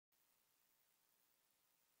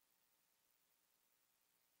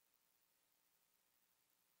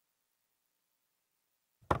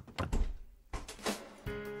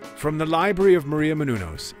From the Library of Maria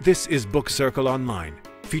Menounos, this is Book Circle Online,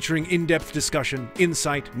 featuring in-depth discussion,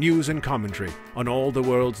 insight, news, and commentary on all the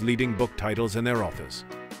world's leading book titles and their authors.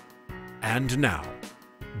 And now,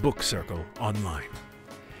 Book Circle Online.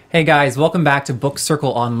 Hey guys, welcome back to Book Circle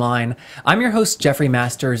Online. I'm your host, Jeffrey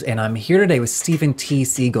Masters, and I'm here today with Stephen T.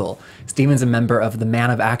 Seagle. Stephen's a member of the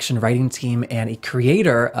Man of Action writing team and a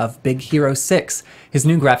creator of Big Hero 6. His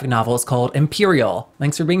new graphic novel is called Imperial.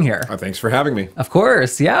 Thanks for being here. Thanks for having me. Of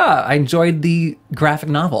course, yeah. I enjoyed the graphic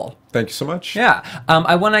novel. Thank you so much. Yeah.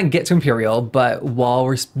 I want to get to Imperial, but while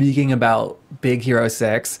we're speaking about Big Hero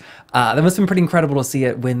 6, that must have been pretty incredible to see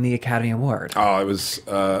it win the Academy Award. Oh, it was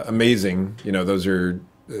amazing. You know, those are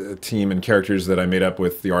team and characters that I made up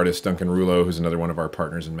with the artist Duncan Rouleau, who's another one of our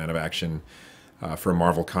partners in Man of Action, for a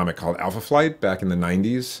Marvel comic called Alpha Flight back in the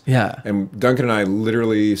 90s. Yeah. And Duncan and I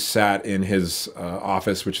literally sat in his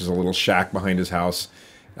office, which is a little shack behind his house,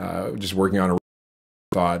 just working on a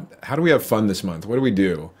thought, how do we have fun this month? What do we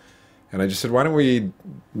do? And I just said, why don't we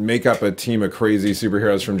make up a team of crazy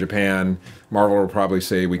superheroes from Japan? Marvel will probably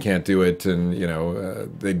say we can't do it, and you know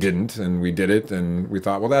they didn't, and we did it, and we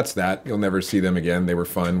thought, well, that's that. You'll never see them again. They were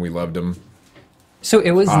fun. We loved them. So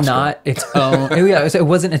it was not its own. Yeah, so it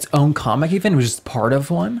wasn't its own comic. Even it was just part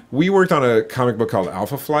of one. We worked on a comic book called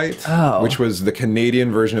Alpha Flight, which was the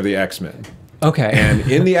Canadian version of the X-Men. Okay. And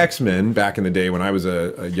in the X-Men, back in the day when I was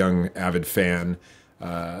a young avid fan.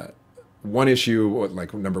 One issue,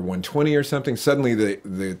 like number 120 or something, suddenly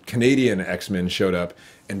the Canadian X-Men showed up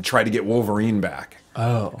and tried to get Wolverine back.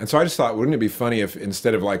 Oh. And so I just thought, wouldn't it be funny if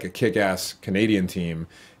instead of like a kick-ass Canadian team,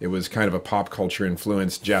 it was kind of a pop culture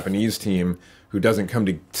influenced Japanese team who doesn't come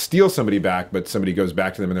to steal somebody back, but somebody goes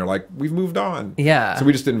back to them and they're like, we've moved on. Yeah. So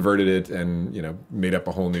we just inverted it and, you know, made up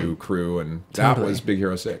a whole new crew, and that was Big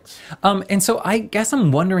Hero 6. And so I guess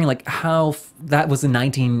I'm wondering, like, how that was in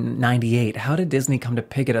 1998. How did Disney come to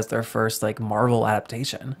pick it as their first, like, Marvel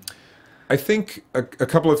adaptation? I think a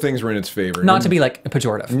couple of things were in its favor. Not to be, like,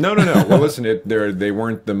 pejorative. No. Well, listen, they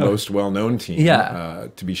weren't the most well-known team,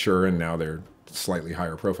 to be sure, and now they're slightly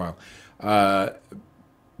higher profile.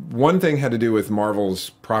 One thing had to do with Marvel's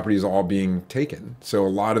properties all being taken. So a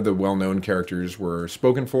lot of the well-known characters were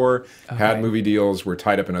spoken for, had movie deals, were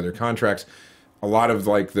tied up in other contracts. A lot of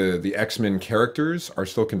like the X-Men characters are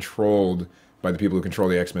still controlled by the people who control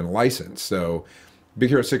the X-Men license. So Big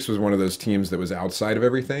Hero 6 was one of those teams that was outside of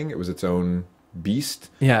everything. It was its own beast.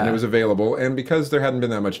 Yeah. And it was available. And because there hadn't been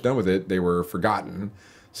that much done with it, they were forgotten.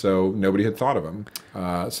 So nobody had thought of them.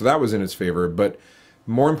 So that was in its favor. But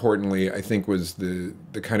more importantly, I think, was the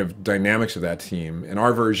kind of dynamics of that team. In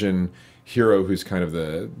our version, Hero, who's kind of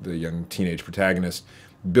the young teenage protagonist,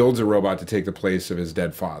 builds a robot to take the place of his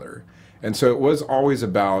dead father. And so it was always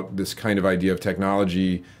about this kind of idea of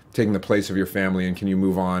technology taking the place of your family, and can you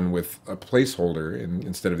move on with a placeholder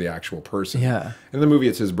instead of the actual person. Yeah. In the movie,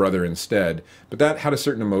 it's his brother instead. But that had a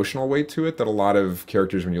certain emotional weight to it that a lot of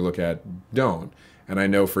characters, when you look at, don't. And I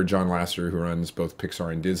know for John Lasseter, who runs both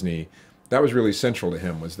Pixar and Disney, that was really central to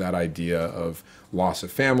him, was that idea of loss of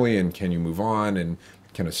family and can you move on, and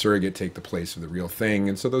can a surrogate take the place of the real thing?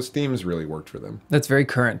 And so those themes really worked for them. That's very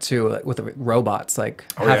current too, like, with the robots, like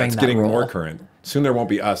having it's getting more current. Soon there won't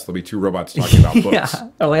be us. There'll be two robots talking about books. Yeah,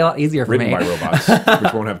 it'll be a lot easier for me. Written by robots,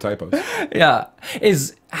 which won't have typos. Yeah.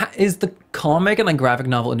 Is the comic and like graphic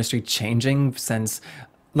novel industry changing since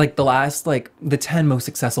like the last, like the 10 most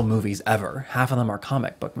successful movies ever? Half of them are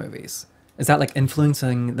comic book movies. Is that like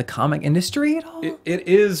influencing the comic industry at all? It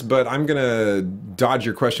is, but I'm going to dodge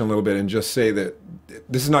your question a little bit and just say that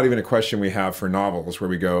this is not even a question we have for novels, where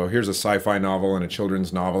we go, here's a sci-fi novel and a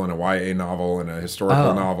children's novel and a YA novel and a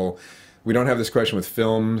historical novel. We don't have this question with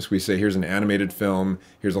films. We say, here's an animated film,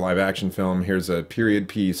 here's a live action film, here's a period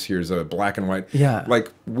piece, here's a black and white. Yeah.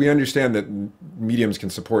 Like, we understand that mediums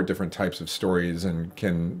can support different types of stories and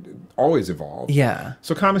can always evolve. Yeah.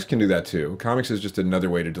 So comics can do that too. Comics is just another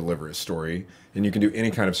way to deliver a story, and you can do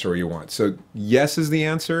any kind of story you want. So yes is the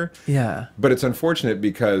answer. Yeah. But it's unfortunate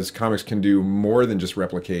because comics can do more than just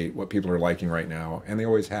replicate what people are liking right now, and they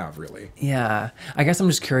always have, really. Yeah. I guess I'm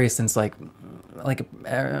just curious, since like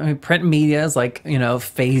I mean, print media is like, you know,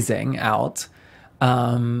 phasing out.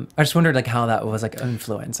 I just wondered like how that was like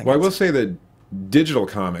influencing. Well, I will say that digital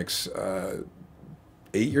comics,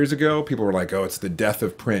 8 years ago, people were like, oh, it's the death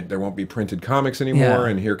of print. There won't be printed comics anymore,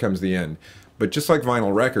 and here comes the end. But just like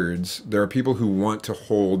vinyl records, there are people who want to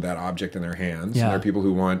hold that object in their hands. Yeah. And there are people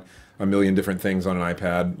who want a million different things on an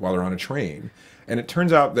iPad while they're on a train. And it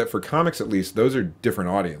turns out that for comics, at least, those are different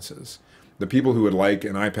audiences. The people who would like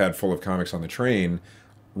an iPad full of comics on the train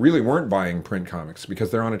really weren't buying print comics because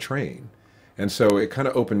they're on a train. And so it kind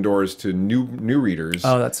of opened doors to new readers.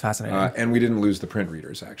 Oh, that's fascinating. And we didn't lose the print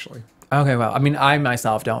readers, actually. Okay, well, I mean, I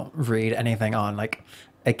myself don't read anything on like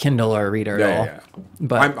a Kindle or a reader at all. Yeah.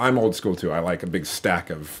 But I'm old school too. I like a big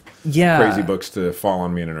stack of yeah, crazy books to fall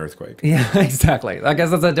on me in an earthquake. Yeah, exactly. I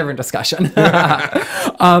guess that's a different discussion.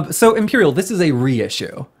 So Imperial, this is a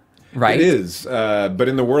reissue, right? It is, but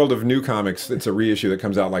in the world of new comics, it's a reissue that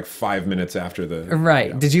comes out like 5 minutes after the... Right.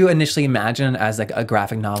 You know. Did you initially imagine as like a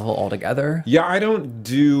graphic novel altogether? Yeah, I don't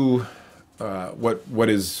do what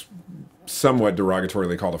is somewhat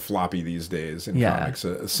derogatorily called a floppy these days in comics.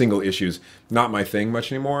 Single issues, not my thing much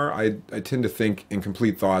anymore. I tend to think in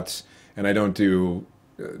complete thoughts, and I don't do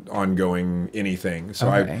ongoing anything. So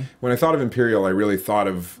when I thought of Imperial, I really thought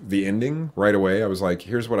of the ending right away. I was like,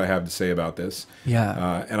 here's what I have to say about this.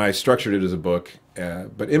 Yeah. And I structured it as a book.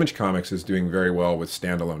 But Image Comics is doing very well with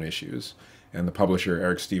standalone issues. And the publisher,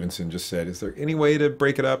 Eric Stevenson, just said, is there any way to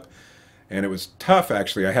break it up? And it was tough,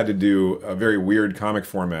 actually. I had to do a very weird comic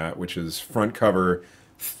format, which is front cover,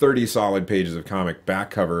 30 solid pages of comic,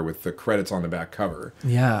 back cover with the credits on the back cover.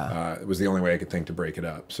 Yeah. It was the only way I could think to break it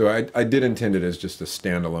up. So I did intend it as just a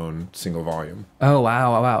standalone single volume. Oh,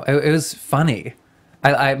 wow. It was funny.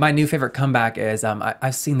 My new favorite comeback is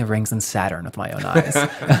I've seen the rings in Saturn with my own eyes.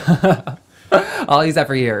 I'll use that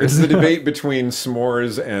for years. It's the debate between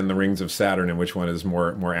s'mores and the rings of Saturn and which one is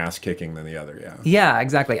more ass-kicking than the other, yeah. Yeah,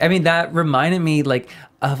 exactly. I mean, that reminded me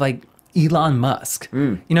of Elon Musk.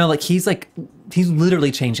 You know, he's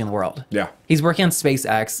literally changing the world. Yeah. He's working on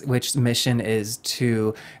SpaceX, which mission is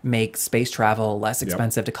to make space travel less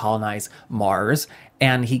expensive to colonize Mars.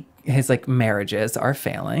 And his marriages are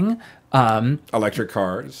failing. Electric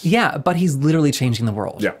cars. Yeah, but he's literally changing the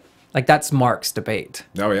world. Yeah. That's Mark's debate.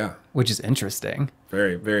 Oh, yeah. Which is interesting.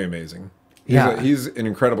 Very, very amazing. He's He's an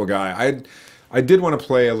incredible guy. I did want to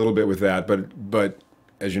play a little bit with that, but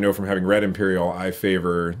as you know from having read Imperial, I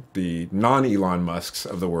favor the non-Elon Musks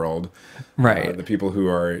of the world. Right. The people who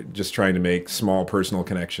are just trying to make small personal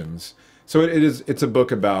connections. So it's a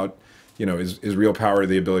book about, is real power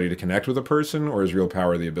the ability to connect with a person, or is real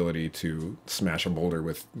power the ability to smash a boulder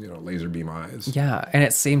with, laser beam eyes? Yeah, and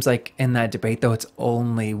it seems like in that debate, though, it's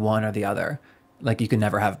only one or the other. You can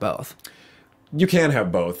never have both. You can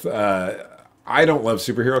have both. I don't love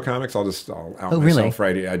superhero comics. I'll out myself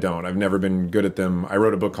right. I don't. I've never been good at them. I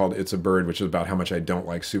wrote a book called It's a Bird, which is about how much I don't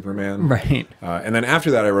like Superman. Right. And then after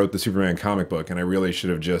that, I wrote the Superman comic book, and I really should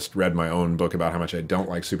have just read my own book about how much I don't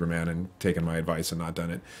like Superman and taken my advice and not done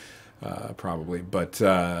it, probably. But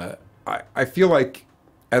I feel like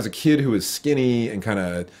as a kid who was skinny and kind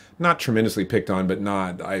of not tremendously picked on, but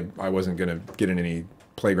I wasn't going to get in any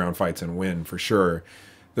playground fights and win for sure,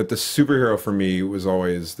 that the superhero for me was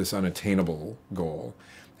always this unattainable goal.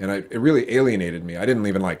 And it really alienated me. I didn't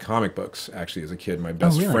even like comic books, actually, as a kid. My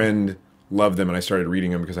best friend loved them, and I started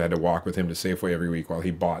reading them because I had to walk with him to Safeway every week while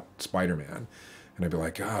he bought Spider-Man. And I'd be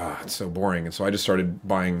like, it's so boring. And so I just started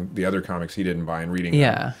buying the other comics he didn't buy and reading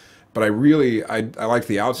them. But I liked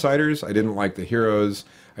the outsiders. I didn't like the heroes.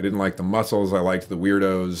 I didn't like the muscles. I liked the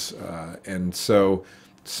weirdos. And so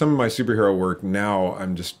some of my superhero work now,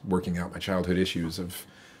 I'm just working out my childhood issues of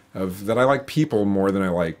that I like people more than I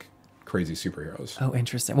like crazy superheroes. Oh,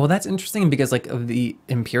 interesting. Well, that's interesting because of the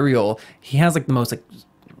Imperial, he has the most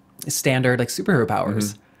standard superhero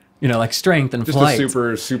powers. Strength and just flight. Just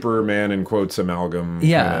a Superman in quotes amalgam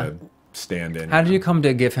stand-in. How did you come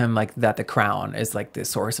to give him that the crown is the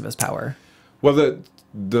source of his power? Well,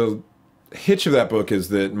 the hitch of that book is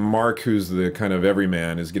that Mark, who's the kind of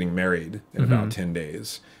everyman, is getting married in about 10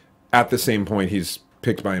 days. At the same point, he's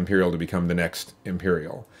picked by Imperial to become the next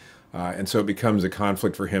Imperial. And so it becomes a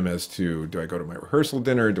conflict for him as to, do I go to my rehearsal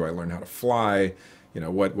dinner? Do I learn how to fly?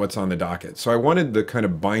 What's on the docket? So I wanted the kind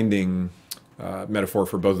of binding metaphor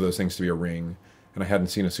for both of those things to be a ring. And I hadn't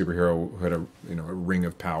seen a superhero who had a ring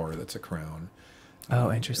of power that's a crown.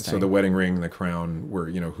 Oh, interesting. So the wedding ring and the crown were,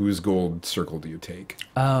 whose gold circle do you take?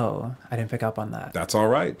 Oh, I didn't pick up on that. That's all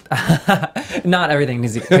right. Not everything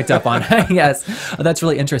needs to be picked up on. Yes. That's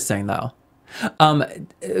really interesting, though.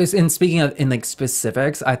 In speaking of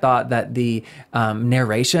specifics, I thought that the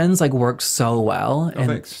narrations worked so well. Oh,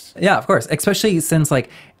 thanks. Yeah, of course. Especially since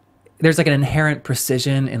there's an inherent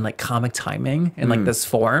precision in like timing in this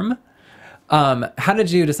form. How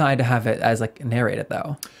did you decide to have it as narrated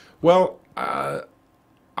though? Well, I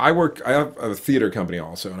have a theater company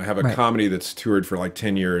also, and I have a comedy that's toured for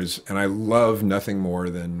 10 years, and I love nothing more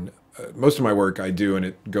than most of my work I do, and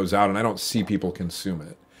it goes out, and I don't see people consume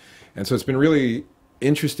it. And so it's been really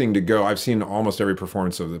interesting to go. I've seen almost every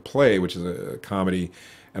performance of the play, which is a comedy,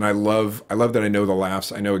 and I love that I know the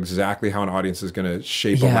laughs. I know exactly how an audience is going to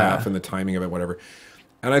shape a laugh and the timing of it, whatever.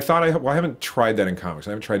 And I thought, I haven't tried that in comics.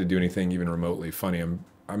 I haven't tried to do anything even remotely funny.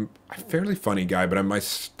 I'm a fairly funny guy, but my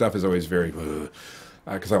stuff is always very,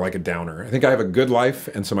 because I like a downer. I think I have a good life,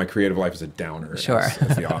 and so my creative life is a downer. Sure.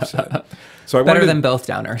 That's the offset. So I Better than both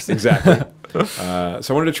downers. Exactly.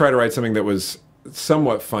 So I wanted to try to write something that was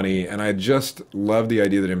somewhat funny, and I just loved the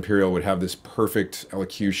idea that Imperial would have this perfect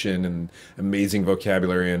elocution and amazing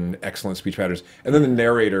vocabulary and excellent speech patterns, and then the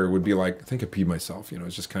narrator would be like, I think I peed myself.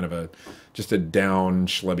 It's just kind of a down,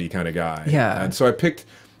 schlubby kind of guy. Yeah. And so I picked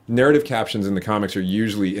narrative captions in the comics are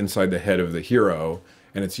usually inside the head of the hero,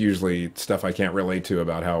 and it's usually stuff I can't relate to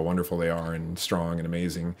about how wonderful they are and strong and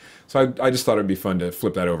amazing. So I just thought it'd be fun to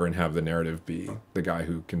flip that over and have the narrative be the guy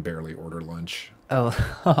who can barely order lunch.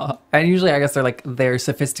 Oh, and usually I guess they're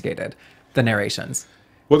sophisticated, the narrations.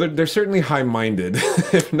 Well, they're certainly high-minded,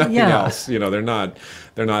 if nothing else. They're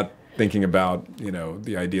not thinking about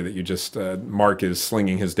the idea that you just Mark is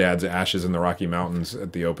slinging his dad's ashes in the Rocky Mountains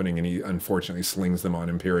at the opening, and he unfortunately slings them on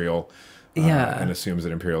Imperial, and assumes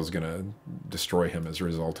that Imperial is going to destroy him as a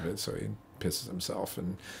result of it. So he pisses himself,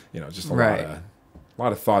 and just a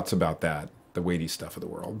lot of thoughts about that, the weighty stuff of the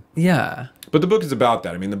world. Yeah, but the book is about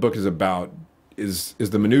that. I mean, the book is about is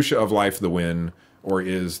the minutia of life the win, or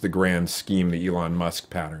is the grand scheme, the Elon Musk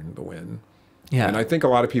pattern, the win? Yeah, and I think a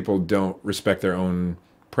lot of people don't respect their own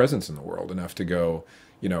presence in the world enough to go,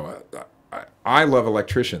 I love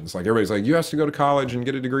electricians. Like, everybody's like, you have to go to college and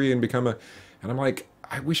get a degree and become and I'm like,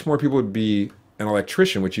 I wish more people would be an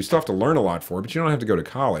electrician, which you still have to learn a lot for, but you don't have to go to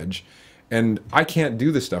college. And I can't do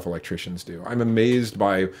the stuff electricians do. I'm amazed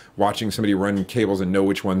by watching somebody run cables and know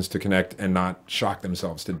which ones to connect and not shock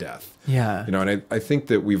themselves to death. Yeah. And I think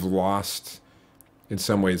that we've lost, in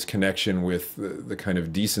some ways, connection with the kind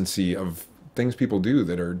of decency of things people do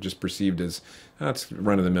that are just perceived as, that's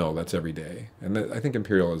run-of-the-mill, that's every day. And I think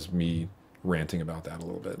Imperial is me ranting about that a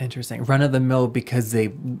little bit. Interesting. Run-of-the-mill because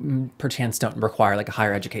they perchance don't require like a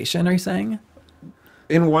higher education, are you saying?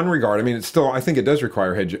 In one regard, I mean, I think it does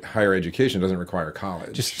require higher education. It doesn't require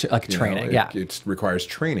college. Just like training, yeah. It requires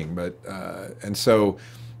training, but and so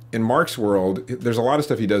in Mark's world, there's a lot of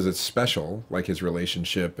stuff he does that's special, like his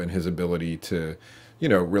relationship and his ability to,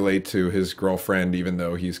 relate to his girlfriend, even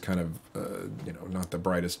though he's kind of, not the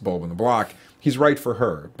brightest bulb in the block. He's right for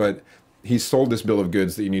her, but he's sold this bill of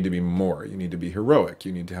goods that you need to be more. You need to be heroic.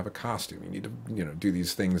 You need to have a costume. You need to, do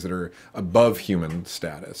these things that are above human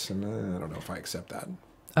status. And I don't know if I accept that.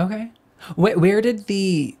 Okay. Where did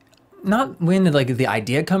when did like the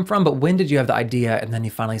idea come from, but when did you have the idea and then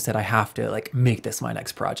you finally said, I have to like make this my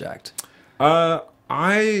next project? At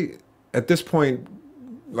this point,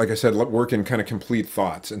 like I said, work in kind of complete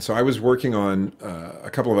thoughts. And so I was working on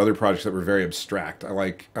a couple of other projects that were very abstract. I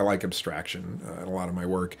like abstraction in a lot of my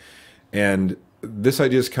work. And this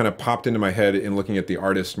idea just kind of popped into my head in looking at the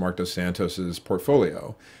artist Mark Dos Santos's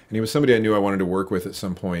portfolio. And he was somebody I knew I wanted to work with at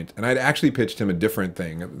some point. And I'd actually pitched him a different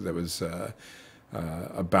thing that was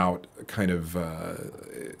about kind of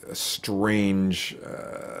a strange,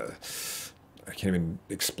 I can't even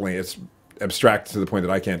explain, it's abstract to the point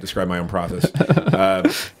that I can't describe my own process.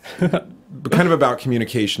 But kind of about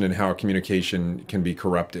communication and how communication can be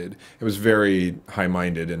corrupted. It was very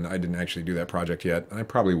high-minded, and I didn't actually do that project yet, and I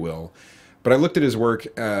probably will. But I looked at his work,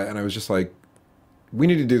 and I was just like, we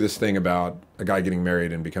need to do this thing about a guy getting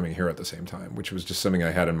married and becoming a hero at the same time, which was just something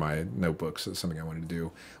I had in my notebooks as something I wanted to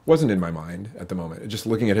do. Wasn't in my mind at the moment. Just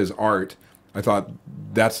looking at his art, I thought,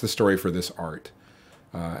 that's the story for this art.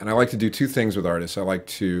 And I like to do two things with artists. I like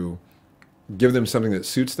to give them something that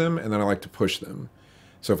suits them, and then I like to push them.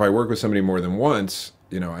 So if I work with somebody more than once,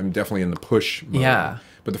 I'm definitely in the push mode. Yeah.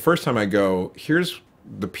 But the first time I go, here's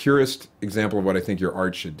the purest example of what I think your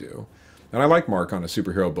art should do. And I like Mark on a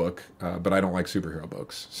superhero book, but I don't like superhero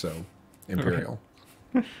books. So Imperial.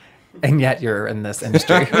 Okay. And yet you're in this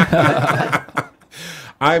industry.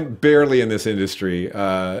 I'm barely in this industry.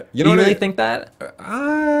 You really think that?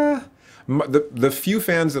 The few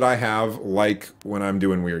fans that I have like when I'm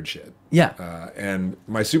doing weird shit. Yeah. And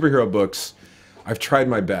my superhero books, I've tried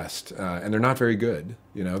my best, and they're not very good.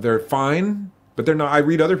 They're fine, but they're not. I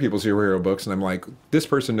read other people's superhero books, and I'm like, this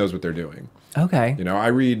person knows what they're doing. Okay. I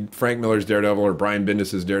read Frank Miller's Daredevil or Brian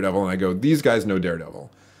Bendis's Daredevil, and I go, these guys know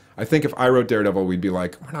Daredevil. I think if I wrote Daredevil, we'd be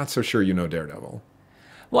like, we're not so sure you know Daredevil.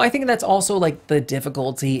 Well, I think that's also like the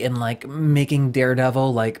difficulty in like making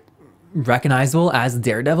Daredevil like recognizable as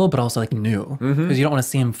Daredevil, but also like new, because you don't want to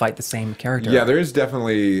see him fight the same character. Yeah, there is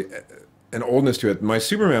definitely an oldness to it. My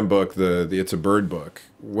Superman book, the It's a Bird book,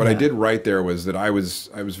 what I did right there was that I was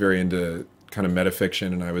very into kind of metafiction,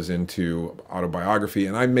 and I was into autobiography,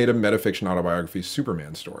 and I made a metafiction autobiography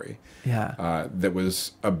Superman story. Yeah. That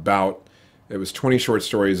was about It was 20 short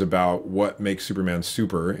stories about what makes Superman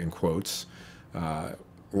super, in quotes, a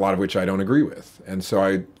lot of which I don't agree with. And so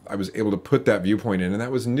I was able to put that viewpoint in, and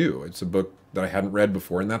that was new. It's a book that I hadn't read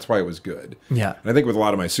before, and that's why it was good. Yeah. And I think with a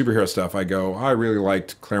lot of my superhero stuff, I go, I really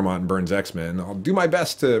liked Claremont and Burns' X-Men. I'll do my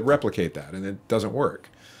best to replicate that, and it doesn't work.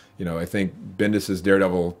 You know, I think Bendis's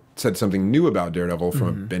Daredevil said something new about Daredevil from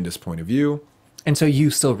a Bendis point of view. And so you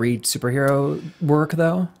still read superhero work,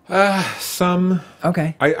 though? Some.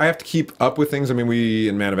 Okay. I have to keep up with things. I mean, we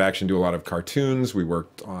in Man of Action do a lot of cartoons. We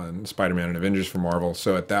worked on Spider-Man and Avengers for Marvel.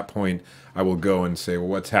 So at that point, I will go and say, well,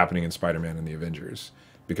 what's happening in Spider-Man and the Avengers?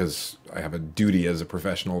 Because I have a duty as a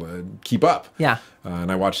professional to keep up. Yeah.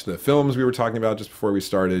 And I watched the films we were talking about just before we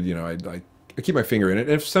started. You know, I keep my finger in it.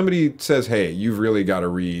 And if somebody says, hey, you've really got to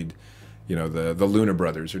read, you know, the Luna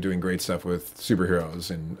brothers are doing great stuff with superheroes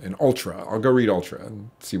and Ultra, I'll go read Ultra and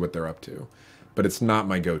see what they're up to. But it's not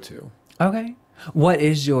my go-to. Okay. What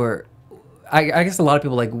is your... I guess a lot of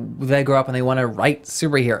people, like, they grow up and they want to write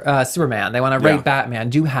Superman. They want to write Batman.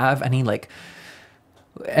 Do you have any wants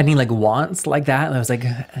like that? And I was like,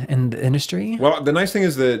 in the industry? Well, the nice thing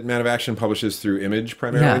is that Man of Action publishes through Image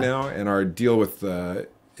primarily now, and our deal with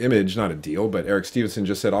Image, not a deal, but Eric Stevenson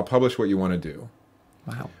just said, I'll publish what you want to do.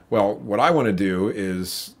 Wow. Well, what I want to do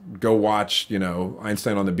is go watch, you know,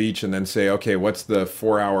 Einstein on the Beach and then say, okay, what's the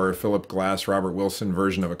 4-hour Philip Glass, Robert Wilson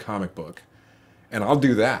version of a comic book? And I'll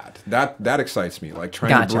do that. That excites me. Like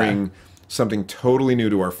trying to bring something totally new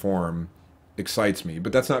to our form excites me,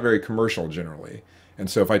 but that's not very commercial generally. And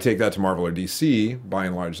so if I take that to Marvel or DC, by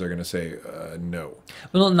and large, they're going to say no.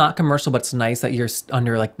 Well, not commercial, but it's nice that you're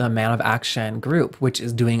under like the Man of Action group, which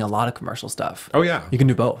is doing a lot of commercial stuff. Oh, yeah. You can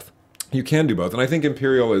do both. You can do both. And I think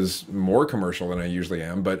Imperial is more commercial than I usually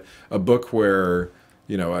am, but a book where,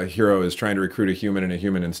 you know, a hero is trying to recruit a human and a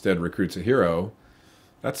human instead recruits a hero,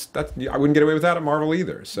 that's I wouldn't get away with that at Marvel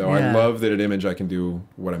either. So I love that at Image I can do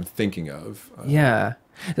what I'm thinking of. Yeah.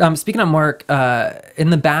 Speaking of Mark, in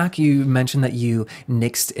the back you mentioned that you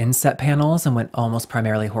nixed inset panels and went almost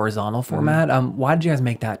primarily horizontal format. Why did you guys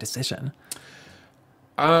make that decision?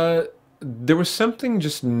 There was something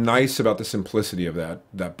just nice about the simplicity of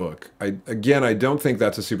that book. I don't think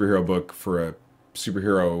that's a superhero book for a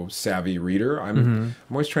superhero savvy reader. I'm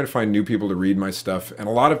always trying to find new people to read my stuff, and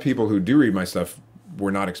a lot of people who do read my stuff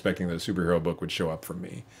were not expecting that a superhero book would show up from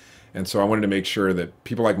me. And so I wanted to make sure that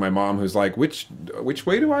people like my mom, who's like, which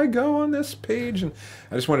way do I go on this page? And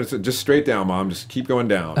I just wanted to just straight down, Mom, just keep going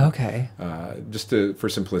down. Okay. For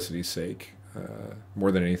simplicity's sake.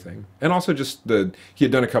 More than anything. And also just he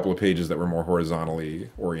had done a couple of pages that were more horizontally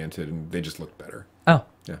oriented and they just looked better. Oh.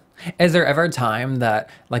 Yeah. Is there ever a time that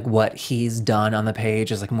like what he's done on the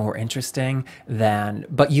page is like more interesting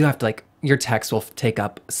but you have to like, your text will take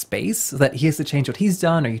up space so that he has to change what he's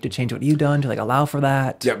done or you have to change what you've done to like allow for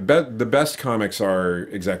that? Yeah, the best comics are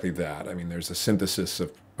exactly that. I mean, there's a synthesis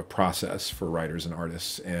of a process for writers and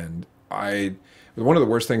artists. And one of the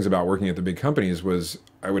worst things about working at the big companies was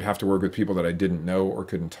I would have to work with people that I didn't know or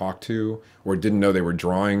couldn't talk to or didn't know they were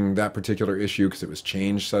drawing that particular issue because it was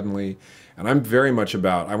changed suddenly. And I'm very much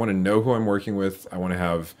about, I want to know who I'm working with. I want to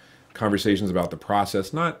have conversations about the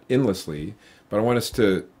process, not endlessly, but I want us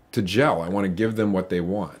to gel. I want to give them what they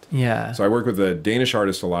want. Yeah. So I work with a Danish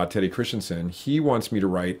artist a lot, Teddy Christensen. He wants me to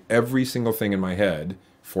write every single thing in my head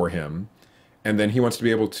for him. And then he wants to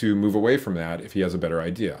be able to move away from that if he has a better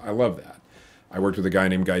idea. I love that. I worked with a guy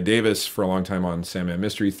named Guy Davis for a long time on Sandman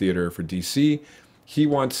Mystery Theater for DC. He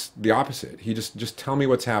wants the opposite. He just tell me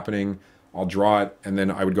what's happening, I'll draw it, and then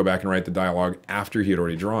I would go back and write the dialogue after he had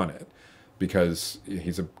already drawn it because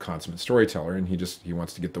he's a consummate storyteller and he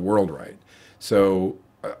wants to get the world right. So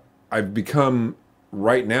I've become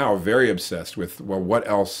right now very obsessed with, well, what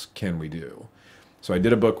else can we do? So I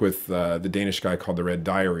did a book with the Danish guy called The Red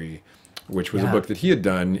Diary, which was a book that he had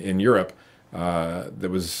done in Europe. That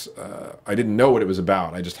was I didn't know what it was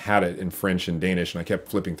about. I just had it in French and Danish, and I kept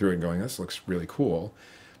flipping through it and going, this looks really cool.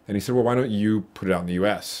 And he said, well, why don't you put it out in the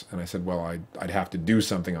U.S.? And I said, well, I'd have to do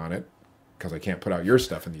something on it because I can't put out your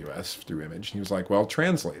stuff in the U.S. through Image. And he was like, well,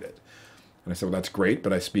 translate it. And I said, well, that's great,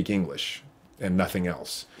 but I speak English and nothing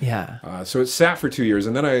else. Yeah. So it sat for 2 years,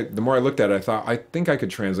 and then the more I looked at it, I thought, I think I could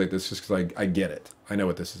translate this just because I get it. I know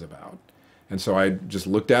what this is about. And so I just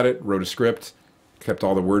looked at it, wrote a script, kept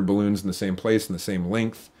all the word balloons in the same place and the same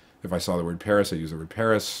length. If I saw the word Paris, I used the word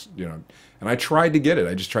Paris, you know. And I tried to get it.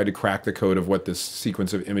 I just tried to crack the code of what this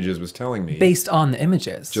sequence of images was telling me. Based on the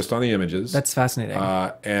images? Just on the images. That's fascinating.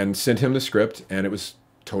 And sent him the script, and it was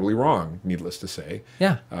totally wrong, needless to say.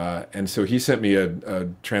 Yeah. And so he sent me a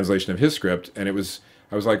translation of his script, and I was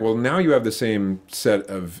like, well, now you have the same set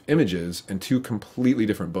of images and two completely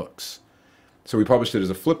different books. So we published it as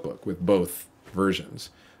a flip book with both versions.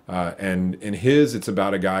 And in his, it's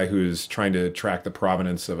about a guy who's trying to track the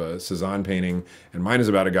provenance of a Cezanne painting, and mine is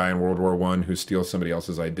about a guy in World War I who steals somebody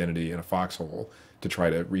else's identity in a foxhole to try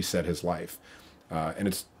to reset his life. And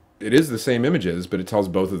it is the same images, but it tells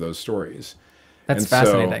both of those stories. That's and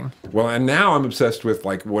fascinating. So, well, and now I'm obsessed with,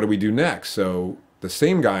 like, what do we do next? So the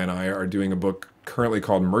same guy and I are doing a book currently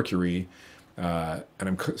called Mercury. And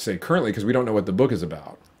I'm saying currently because we don't know what the book is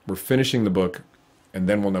about. We're finishing the book, and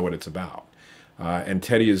then we'll know what it's about. And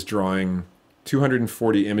Teddy is drawing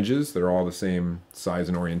 240 images that are all the same size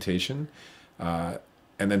and orientation, and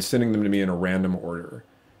then sending them to me in a random order.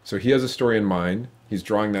 So he has a story in mind. He's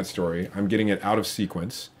drawing that story. I'm getting it out of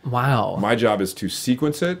sequence. Wow. My job is to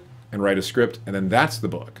sequence it and write a script, and then that's the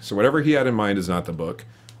book. So whatever he had in mind is not the book.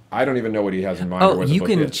 I don't even know what he has in mind or what the book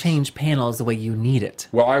is. You can change panels the way you need it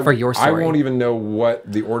for your story. I won't even know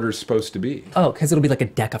what the order's supposed to be. Oh, because it'll be like a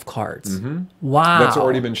deck of cards. Wow. That's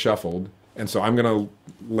already been shuffled. And so I'm going to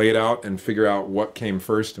lay it out and figure out what came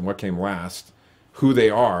first and what came last, who they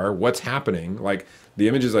are, what's happening. Like the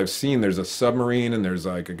images I've seen, there's a submarine and there's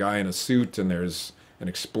like a guy in a suit and there's an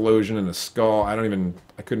explosion and a skull. I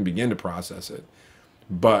couldn't begin to process it.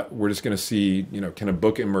 But we're just going to see, can a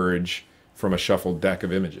book emerge from a shuffled deck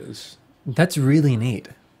of images? That's really neat.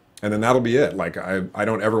 And then that'll be it. Like I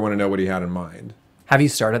don't ever want to know what he had in mind. Have you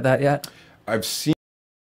started that yet? I've seen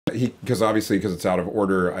because it's out of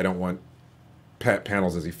order, I don't want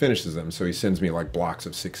panels as he finishes them, so he sends me like blocks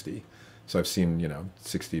of 60. So I've seen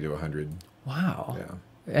 60 to 100. Wow.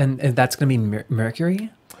 Yeah. And that's going to be Mercury?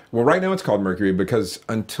 Well, right now it's called Mercury because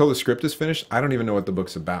until the script is finished, I don't even know what the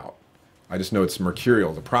book's about. I just know it's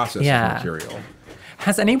mercurial. The process is mercurial.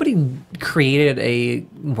 Has anybody created a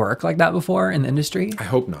work like that before in the industry? I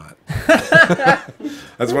hope not.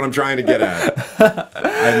 That's what I'm trying to get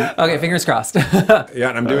at. Okay, fingers crossed. Yeah,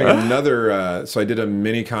 and I'm doing another, so I did a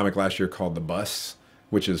mini comic last year called The Bus,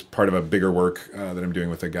 which is part of a bigger work that I'm doing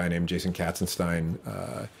with a guy named Jason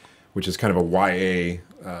Katzenstein, which is kind of a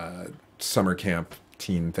YA summer camp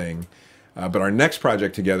teen thing. But our next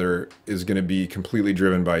project together is going to be completely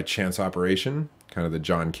driven by chance operation, kind of the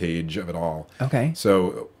John Cage of it all. Okay.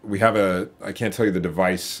 So we have I can't tell you the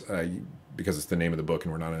device because it's the name of the book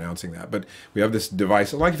and we're not announcing that, but we have this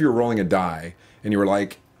device, like if you were rolling a die and you were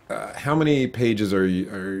like, how many pages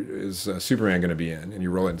is Superman going to be in? And you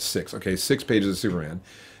roll in 6. Okay, 6 pages of Superman.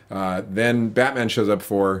 Then Batman shows up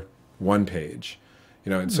for 1 page.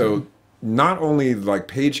 And so not only like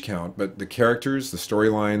page count, but the characters, the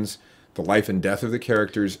storylines, the life and death of the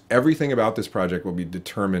characters, everything about this project will be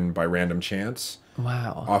determined by random chance.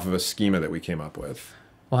 Wow. Off of a schema that we came up with.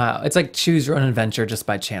 Wow. It's like choose your own adventure just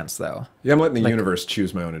by chance, though. Yeah, I'm letting the universe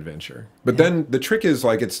choose my own adventure. But then the trick is,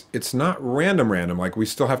 like, it's not random. Like, we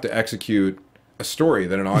still have to execute a story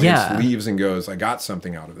that an audience leaves and goes, I got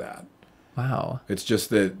something out of that. Wow. It's just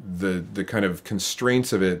that the kind of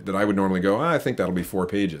constraints of it that I would normally go, I think that'll be 4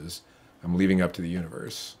 pages. I'm leaving up to the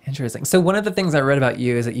universe. Interesting. So one of the things I read about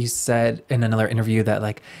you is that you said in another interview that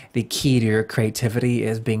like the key to your creativity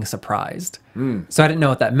is being surprised. So I didn't know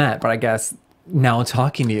what that meant, but I guess now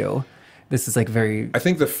talking to you, this is like very I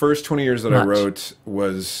think the first 20 years that I wrote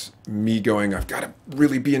was me going, I've got to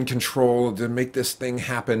really be in control to make this thing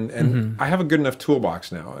happen. And I have a good enough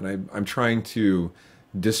toolbox now. And I'm trying to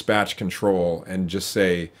dispatch control and just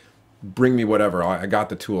say, bring me whatever. I got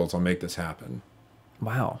the tools. I'll make this happen.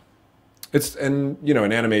 Wow. In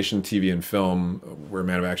animation, TV, and film, where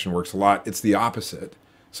Man of Action works a lot, it's the opposite.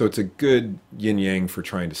 So it's a good yin-yang for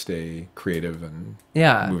trying to stay creative and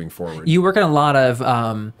moving forward. You work in a lot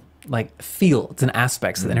of like fields and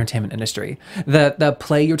aspects of the entertainment industry. The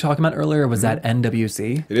play you were talking about earlier, was that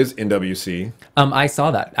NWC? It is NWC. I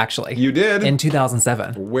saw that, actually. You did? In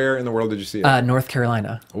 2007. Where in the world did you see it? North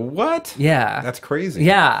Carolina. What? Yeah. That's crazy.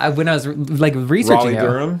 Yeah, when I was like researching Raleigh,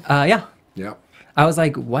 Durham? Yeah. Yeah. I was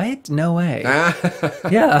like, what? No way.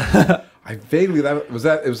 Yeah. I vaguely, it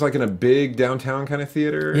was like in a big downtown kind of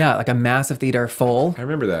theater? Yeah, like a massive theater full. I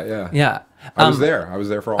remember that, yeah. Yeah. I was there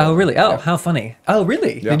for all of Oh, them. really? Oh, how funny. Oh,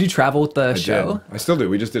 really? Yeah. Did you travel with the show? Did. I still do.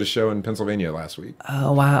 We just did a show in Pennsylvania last week.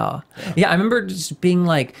 Oh, wow. Yeah, I remember just being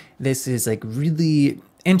like, this is like really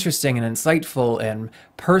interesting and insightful and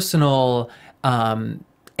personal, and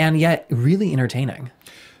yet really entertaining.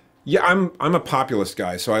 Yeah, I'm a populist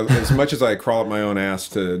guy, so as much as I crawl up my own ass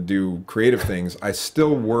to do creative things, I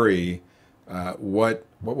still worry what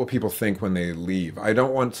will people think when they leave. I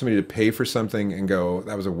don't want somebody to pay for something and go,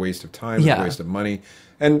 that was a waste of time, a waste of money.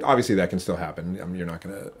 And obviously that can still happen. I mean, you're not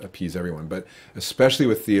going to appease everyone, but especially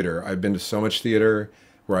with theater, I've been to so much theater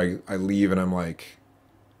where I leave and I'm like,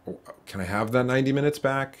 oh, can I have that 90 minutes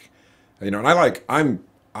back? And I'm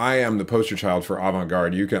I am the poster child for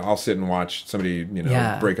avant-garde. I'll sit and watch somebody,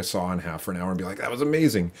 break a saw in half for an hour and be like, that was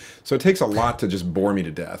amazing. So it takes a lot to just bore me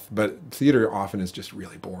to death. But theater often is just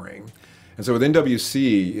really boring. And so with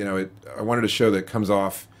NWC, I wanted a show that comes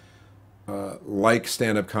off like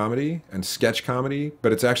stand-up comedy and sketch comedy,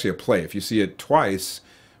 but it's actually a play. If you see it twice,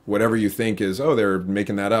 whatever you think is, oh, they're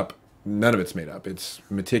making that up, none of it's made up. It's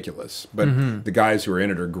meticulous. But the guys who are in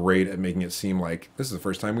it are great at making it seem like this is the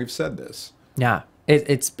first time we've said this. Yeah.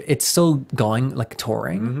 It's still going, like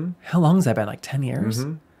touring. How long has that been? Like 10 years?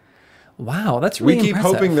 Wow, that's really We keep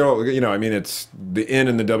impressive. hoping they'll, it's the N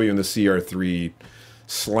and the W and the C are three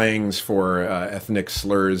slangs for ethnic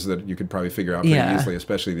slurs that you could probably figure out pretty easily,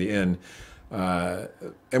 especially the N.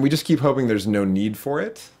 And we just keep hoping there's no need for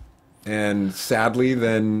it. And sadly,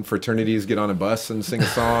 then fraternities get on a bus and sing a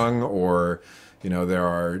song, or there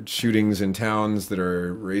are shootings in towns that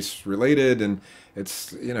are race related, and it's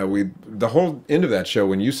the whole end of that show,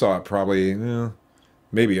 when you saw it, probably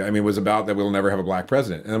maybe was about that we'll never have a black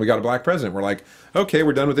president, and then we got a black president. We're like, okay,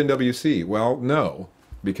 we're done with NWC. Well, no,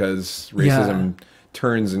 because racism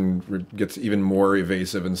turns and gets even more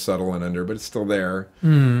evasive and subtle and under, but it's still there,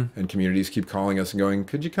 and communities keep calling us and going,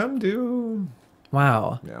 could you come do?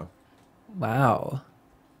 Wow. Yeah. Wow.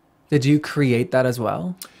 Did you create that as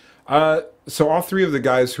well? So all three of the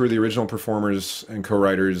guys who were the original performers and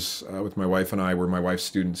co-writers with my wife and I were my wife's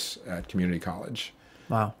students at community college.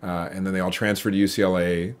 Wow. And then they all transferred to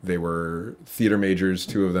UCLA. They were theater majors,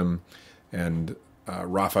 two of them. And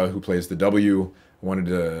Rafa, who plays the W, wanted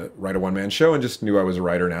to write a one-man show and just knew I was a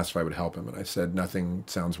writer and asked if I would help him. And I said, nothing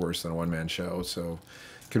sounds worse than a one-man show. So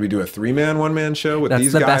could we do a three-man one-man show with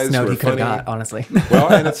these guys? That's the best note who are he could have funny? got, honestly.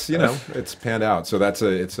 Well, and it's, it's panned out. So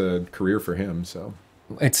it's a career for him. So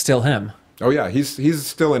It's still him. Oh yeah, he's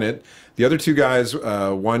still in it. The other two guys,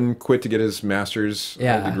 one quit to get his master's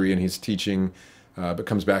degree, and he's teaching, but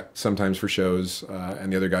comes back sometimes for shows.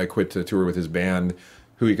 And the other guy quit to tour with his band,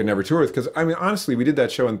 who he could never tour with. Because honestly, we did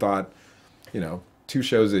that show and thought, 2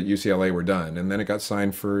 shows at UCLA were done, and then it got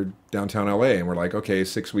signed for downtown LA, and we're like, okay,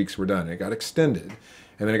 6 weeks we're done. And it got extended,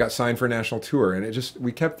 and then it got signed for a national tour, and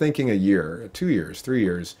we kept thinking a year, 2 years, 3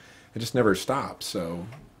 years. It just never stopped. So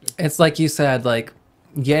it's like you said, like,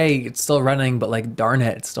 yay, it's still running, but like, darn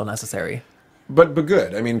it, it's still necessary. But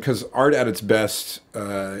good. Because art at its best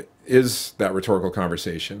is that rhetorical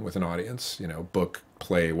conversation with an audience, book,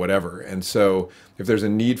 play, whatever. And so if there's a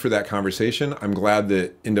need for that conversation, I'm glad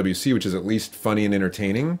that NWC, which is at least funny and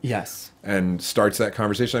entertaining, yes, and starts that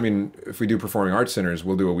conversation. If we do performing arts centers,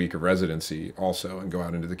 we'll do a week of residency also and go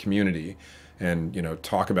out into the community and,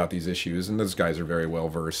 talk about these issues. And those guys are very well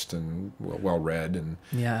versed and well read. And,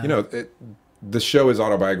 the show is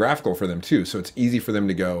autobiographical for them too. So it's easy for them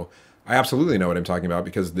to go, I absolutely know what I'm talking about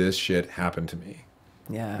because this shit happened to me.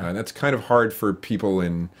 Yeah. And that's kind of hard for people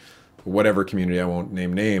in whatever community, I won't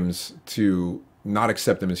name names, to not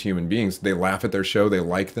accept them as human beings. They laugh at their show, they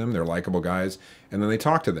like them, they're likable guys, and then they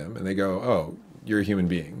talk to them and they go, oh, you're a human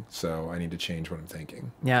being, so I need to change what I'm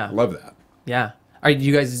thinking. Yeah. I love that. Yeah. Are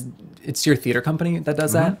you guys, it's your theater company that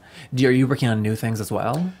does that? Are you working on new things as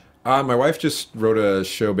well? My wife just wrote a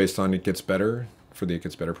show based on It Gets Better for the It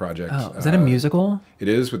Gets Better project. Oh, is that a musical? It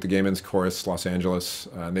is, with the Gay Men's Chorus, Los Angeles.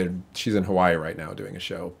 She's in Hawaii right now doing a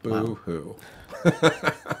show. Boo-hoo.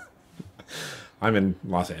 I'm in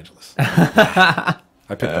Los Angeles. I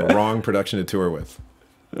picked the wrong production to tour with.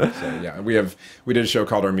 So yeah, we did a show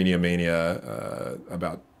called Armenia Mania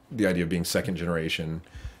about the idea of being second generation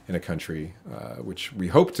in a country, which we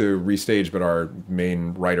hope to restage, but our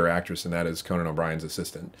main writer actress in that is Conan O'Brien's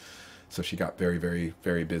assistant. So she got very, very,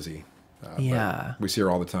 very busy. But we see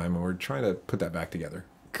her all the time, and we're trying to put that back together.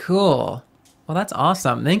 Cool. Well, that's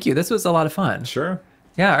awesome. Thank you. This was a lot of fun. Sure.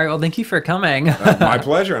 Yeah. All right. Well, thank you for coming. My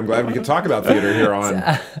pleasure. I'm glad we can talk about theater here on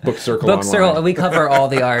Book Circle Book Online. Circle. We cover all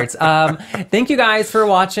the arts. Thank you guys for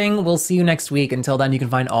watching. We'll see you next week. Until then, you can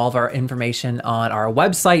find all of our information on our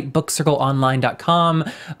website, bookcircleonline.com,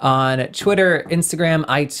 on Twitter, Instagram,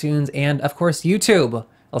 iTunes, and of course, YouTube.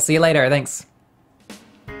 I'll see you later. Thanks.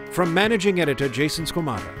 From managing editor Jason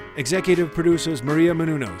Squamata, executive producers Maria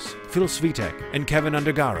Menounos, Phil Svitek, and Kevin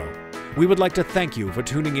Undergaro, we would like to thank you for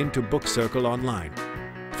tuning in to Book Circle Online.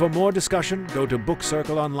 For more discussion, go to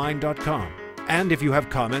bookcircleonline.com. And if you have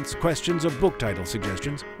comments, questions, or book title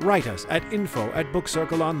suggestions, write us at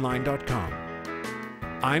info@bookcircleonline.com.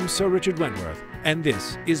 I'm Sir Richard Wentworth, and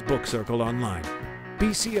this is Book Circle Online.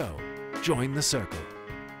 BCO, join the circle.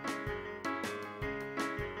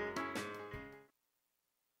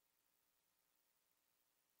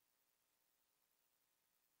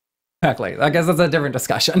 Exactly. I guess that's a different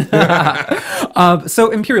discussion.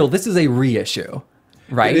 So Imperial, this is a reissue.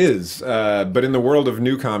 right? It is, but in the world of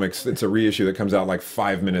new comics, it's a reissue that comes out like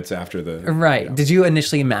 5 minutes after the... Right. You know. Did you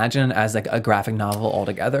initially imagine it as like a graphic novel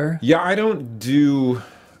altogether? Yeah, I don't do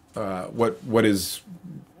what is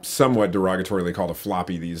somewhat derogatorily called a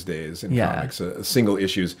floppy these days in comics. Single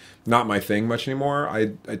issues, not my thing much anymore.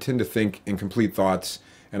 I tend to think in complete thoughts,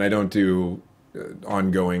 and I don't do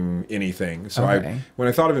ongoing anything. So when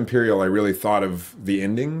I thought of Imperial, I really thought of the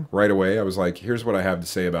ending right away. I was like, here's what I have to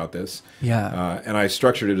say about this. Yeah. And I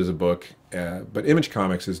structured it as a book. But Image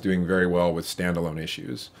Comics is doing very well with standalone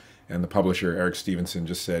issues. And the publisher, Eric Stevenson,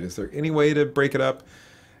 just said, is there any way to break it up?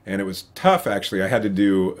 And it was tough, actually. I had to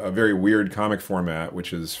do a very weird comic format,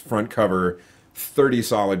 which is front cover, 30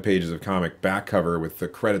 solid pages of comic, back cover with the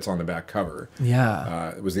credits on the back cover.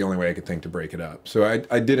 Yeah. It was the only way I could think to break it up. So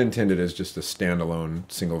I did intend it as just a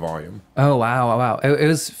standalone single volume. Oh, wow. Wow. It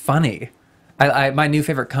was funny. My new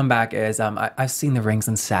favorite comeback is I've seen the rings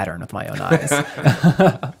in Saturn with my own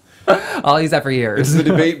eyes. I'll use that for years. It's the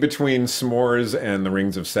debate between s'mores and the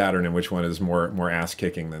rings of Saturn and which one is more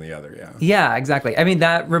ass-kicking than the other, yeah. Yeah, exactly. I mean,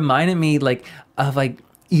 that reminded me of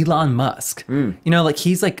Elon Musk. You know,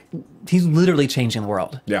 he's literally changing the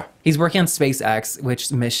world. Yeah. He's working on SpaceX,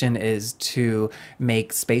 which mission is to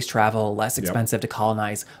make space travel less expensive to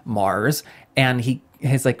colonize Mars. And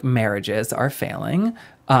his marriages are failing.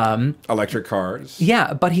 Electric cars.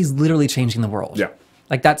 Yeah, but he's literally changing the world. Yeah.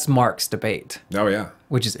 That's Mark's debate. Oh, yeah.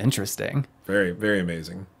 Which is interesting. Very, very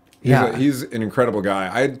amazing. He's He's an incredible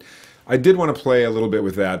guy. I did want to play a little bit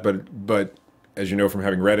with that, but as you know from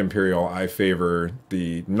having read Imperial, I favor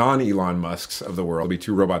the non-Elon Musks of the world. It'll be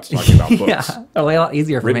two robots talking about books. Yeah, a lot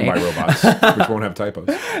easier for me. Written by robots, which won't have typos.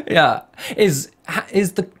 Yeah. Is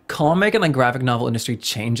the comic and graphic novel industry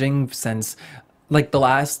changing since the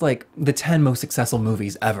last the 10 most successful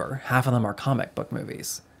movies ever? Half of them are comic book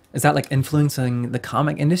movies. Is that influencing the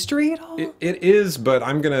comic industry at all? It is, but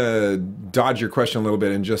I'm going to dodge your question a little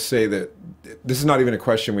bit and just say that this is not even a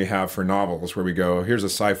question we have for novels where we go, here's a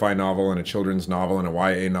sci-fi novel and a children's novel and a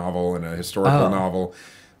YA novel and a historical novel.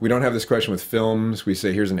 We don't have this question with films. We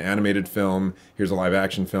say, here's an animated film, here's a live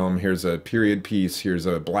action film, here's a period piece, here's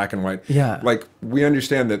a black and white. Yeah. We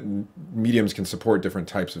understand that mediums can support different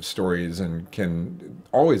types of stories and can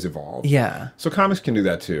always evolve. Yeah. So comics can do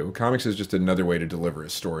that too. Comics is just another way to deliver a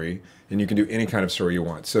story, and you can do any kind of story you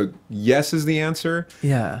want. So yes is the answer.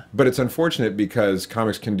 Yeah. But it's unfortunate because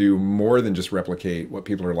comics can do more than just replicate what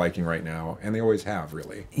people are liking right now, and they always have,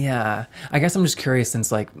 really. Yeah. I guess I'm just curious since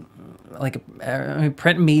print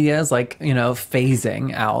media is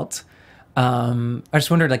phasing out. I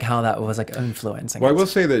just wondered how that was influencing. Well, I will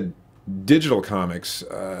say that digital comics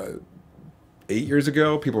 8 years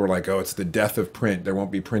ago, people were like, oh, it's the death of print. There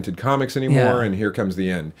won't be printed comics anymore, and here comes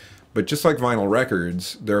the end. But just like vinyl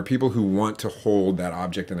records, there are people who want to hold that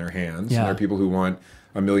object in their hands. Yeah. And there are people who want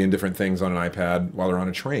a million different things on an iPad while they're on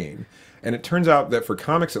a train. And it turns out that for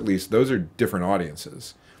comics, at least, those are different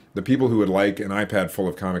audiences. The people who would like an iPad full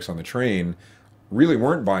of comics on the train really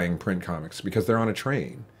weren't buying print comics because they're on a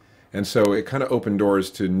train. And so it kind of opened doors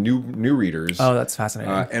to new readers. Oh, that's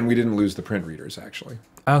fascinating. And we didn't lose the print readers, actually.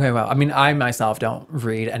 Okay, well, I mean, I myself don't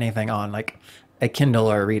read anything on a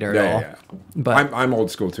Kindle or a reader at all. Yeah. But I'm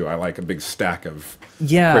old school too. I like a big stack of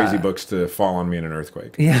Yeah. crazy books to fall on me in an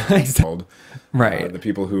earthquake. Yeah, exactly. Right. The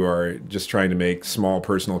people who are just trying to make small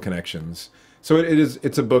personal connections. So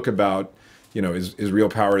it's a book about, is real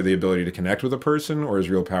power the ability to connect with a person, or is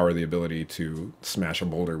real power the ability to smash a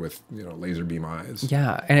boulder with, laser beam eyes?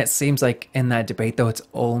 Yeah, and it seems like in that debate, though, it's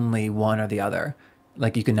only one or the other.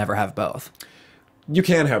 You can never have both. You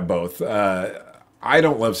can have both. I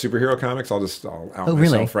don't love superhero comics. I'll out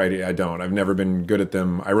myself right. I don't. I've never been good at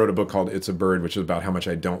them. I wrote a book called It's a Bird, which is about how much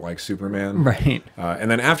I don't like Superman. Right.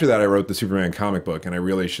 And then after that, I wrote the Superman comic book, and I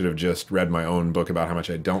really should have just read my own book about how much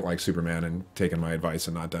I don't like Superman and taken my advice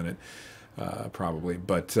and not done it, probably.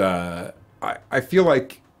 But I feel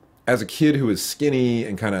like as a kid who was skinny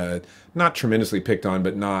and kind of not tremendously picked on,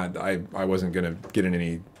 but I wasn't going to get in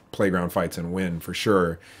any playground fights and win for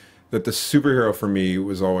sure, that the superhero for me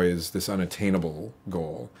was always this unattainable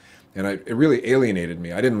goal. And it really alienated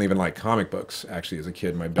me. I didn't even like comic books, actually, as a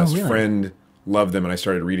kid. My best friend loved them, and I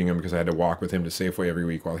started reading them because I had to walk with him to Safeway every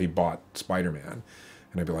week while he bought Spider-Man.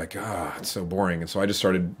 And I'd be like, it's so boring. And so I just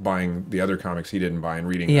started buying the other comics he didn't buy and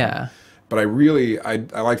reading them. But I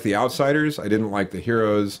liked the outsiders. I didn't like the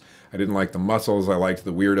heroes. I didn't like the muscles. I liked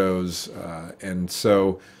the weirdos. And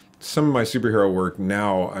so some of my superhero work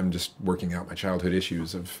now, I'm just working out my childhood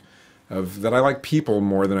issues of that I like people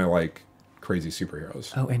more than I like crazy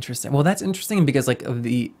superheroes. Oh, interesting. Well, that's interesting because of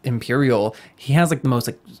the Imperial, he has the most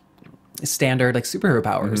standard superhero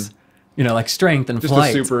powers. you know, like strength and Just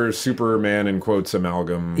flight. a Superman in quotes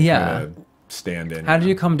amalgam Yeah. kind of stand-in. How did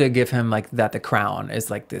you come to give him like that? The crown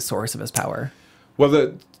is like the source of his power. Well,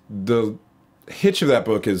 the hitch of that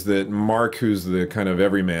book is that Mark, who's the kind of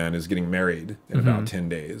everyman, is getting married in about 10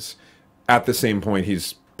 days. At the same point,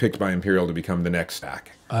 he's picked by Imperial to become the next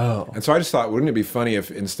stack. Oh. And so I just thought, wouldn't it be funny if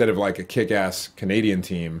instead of like a kick-ass Canadian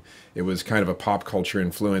team, it was kind of a pop culture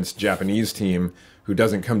influenced Japanese team who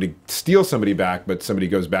doesn't come to steal somebody back, but somebody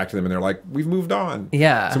goes back to them and they're like, we've moved on.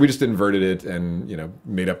 Yeah. So we just inverted it and, you know,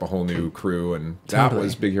 made up a whole new crew, and that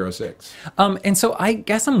was Big Hero 6. And so I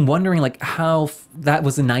guess I'm wondering like how that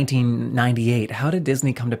was in 1998. How did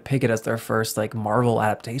Disney come to pick it as their first like Marvel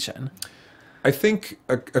adaptation? I think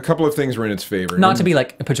a couple of things were in its favor. Not to be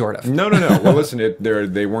like pejorative. No. Well, listen,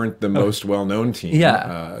 they weren't the most well-known team,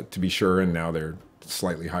 to be sure, and now they're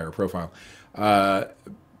slightly higher profile.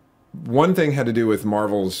 One thing had to do with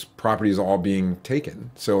Marvel's properties all being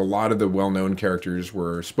taken. So a lot of the well-known characters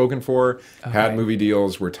were spoken for, had movie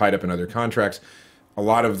deals, were tied up in other contracts. A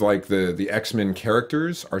lot of like the X-Men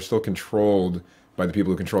characters are still controlled by the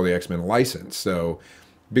people who control the X-Men license. So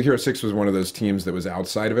Big Hero 6 was one of those teams that was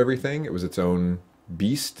outside of everything. It was its own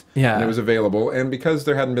beast, and it was available. And because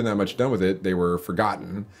there hadn't been that much done with it, they were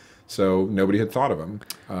forgotten. So nobody had thought of them.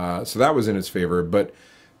 So that was in its favor. But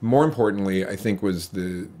more importantly, I think, was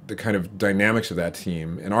the kind of dynamics of that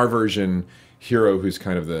team. In our version, Hero, who's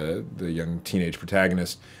kind of the young teenage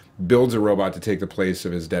protagonist, builds a robot to take the place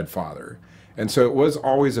of his dead father. And so it was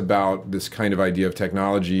always about this kind of idea of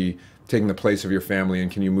technology taking the place of your family,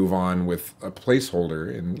 and can you move on with a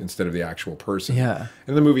placeholder instead of the actual person. Yeah.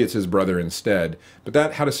 In the movie, it's his brother instead. But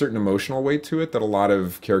that had a certain emotional weight to it that a lot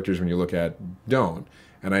of characters, when you look at, don't.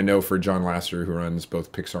 And I know for John Lasseter, who runs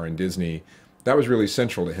both Pixar and Disney, that was really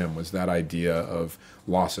central to him, was that idea of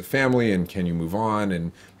loss of family, and can you move on,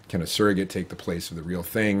 and can a surrogate take the place of the real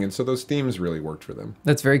thing? And so those themes really worked for them.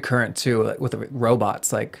 That's very current too, like, with the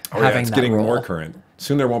robots, like Oh, having yeah, it's that getting role. more current.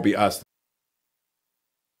 Soon there won't be us.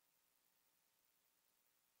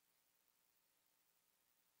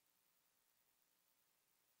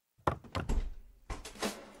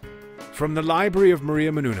 From the Library of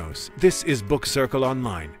Maria Menounos, this is Book Circle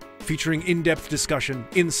Online, featuring in-depth discussion,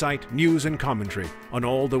 insight, news, and commentary on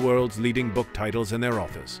all the world's leading book titles and their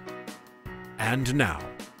authors. And now,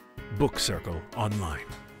 Book Circle Online.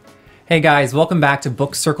 Hey guys, welcome back to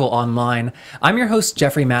Book Circle Online. I'm your host,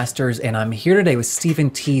 Jeffrey Masters, and I'm here today with Stephen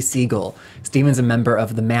T. Seagle. Stephen's a member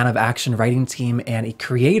of the Man of Action writing team and a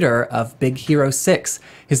creator of Big Hero 6.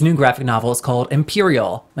 His new graphic novel is called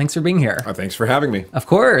Imperial. Thanks for being here. Thanks for having me. Of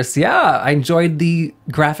course, yeah. I enjoyed the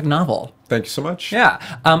graphic novel. Thank you so much. Yeah.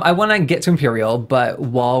 I want to get to Imperial, but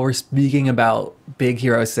while we're speaking about Big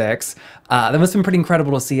Hero 6, that must have been pretty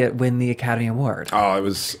incredible to see it win the Academy Award. Oh, it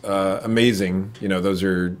was amazing. You know, those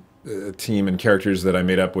are a team and characters that I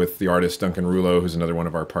made up with the artist Duncan Rouleau, who's another one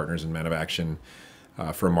of our partners in Man of Action,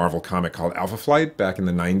 for a Marvel comic called Alpha Flight back in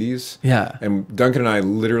the 90s. Yeah. And Duncan and I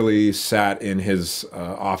literally sat in his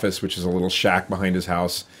office, which is a little shack behind his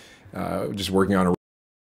house, just working on a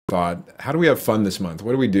thought, how do we have fun this month?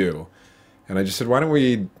 What do we do? And I just said, why don't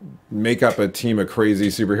we make up a team of crazy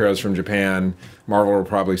superheroes from Japan? Marvel will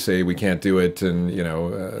probably say we can't do it, and you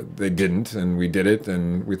know they didn't, and we did it,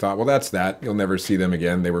 and we thought, well, that's that. You'll never see them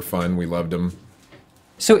again. They were fun. We loved them.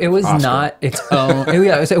 So it was Oscar. not its own.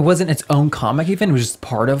 Yeah, so it wasn't its own comic. Even it was just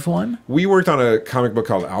part of one. We worked on a comic book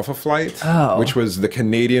called Alpha Flight, which was the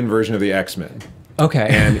Canadian version of the X-Men. Okay.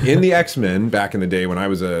 And in the X-Men, back in the day when I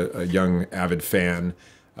was a young avid fan,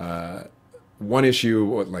 one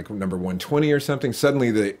issue, like number 120 or something,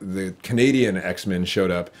 suddenly the Canadian X-Men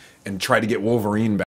showed up and tried to get Wolverine back.